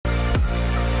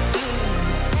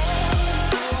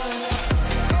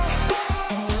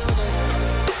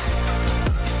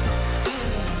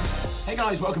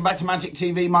guys, welcome back to Magic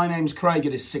TV. My name's Craig.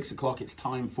 It is 6 o'clock. It's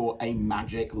time for a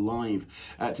Magic Live.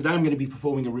 Today I'm going to be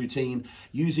performing a routine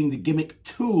using the gimmick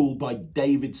Tool by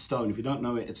David Stone. If you don't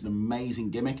know it, it's an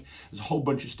amazing gimmick. There's a whole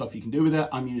bunch of stuff you can do with it.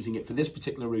 I'm using it for this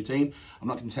particular routine. I'm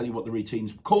not going to tell you what the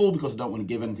routine's called because I don't want to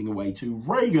give anything away to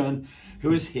Reagan,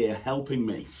 who is here helping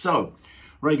me. So,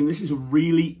 Reagan, this is a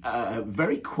really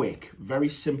very quick, very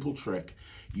simple trick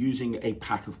using a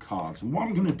pack of cards. And what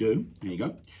I'm going to do, here you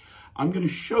go, I'm going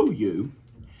to show you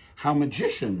how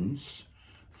magicians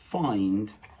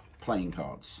find playing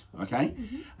cards, okay?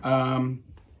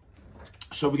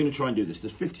 So we're going to try and do this.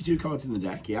 There's 52 cards in the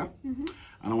deck, yeah? And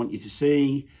I want you to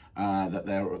see that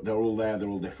they're all there, they're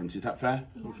all different. Is that fair?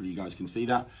 Yeah. Hopefully you guys can see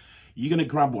that. You're going to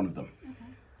grab one of them.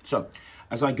 So,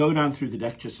 as I go down through the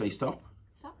deck, just say stop.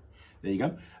 Stop. There you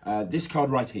go. This card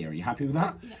right here, are you happy with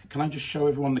that? Yeah. Can I just show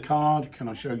everyone the card? Can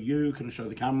I show you? Can I show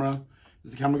the camera? Has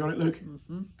the camera got it, Luke?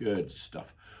 Good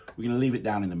stuff. We're going to leave it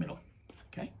down in the middle,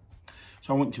 okay?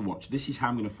 So I want you to watch. This is how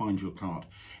I'm going to find your card.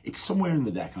 It's somewhere in the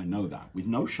deck, I know that. With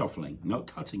no shuffling, no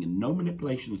cutting, and no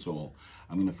manipulation at all,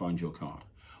 I'm going to find your card.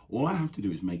 All I have to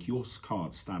do is make your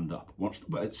card stand up. Watch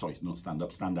the, sorry, not stand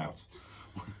up, stand out.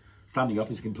 Standing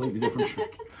up is a completely different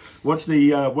trick. Watch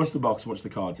the box, watch the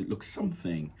cards. It looks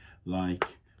something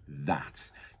like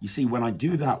that. You see, when I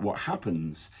do that, what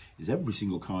happens is every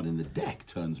single card in the deck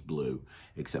turns blue,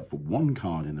 except for one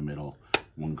card in the middle,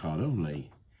 one card only,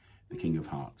 the King of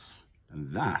Hearts.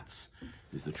 And that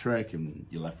is the trick, and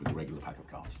you're left with a regular pack of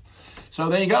cards. So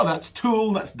there you go, that's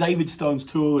Tool, that's David Stone's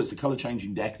Tool. It's a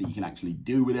color-changing deck that you can actually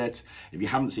do with it. If you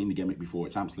haven't seen the gimmick before,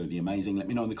 it's absolutely amazing. Let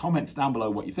me know in the comments down below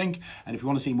what you think, and if you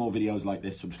want to see more videos like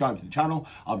this, subscribe to the channel.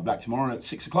 I'll be back tomorrow at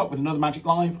 6 o'clock with another Magic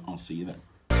Live. I'll see you then.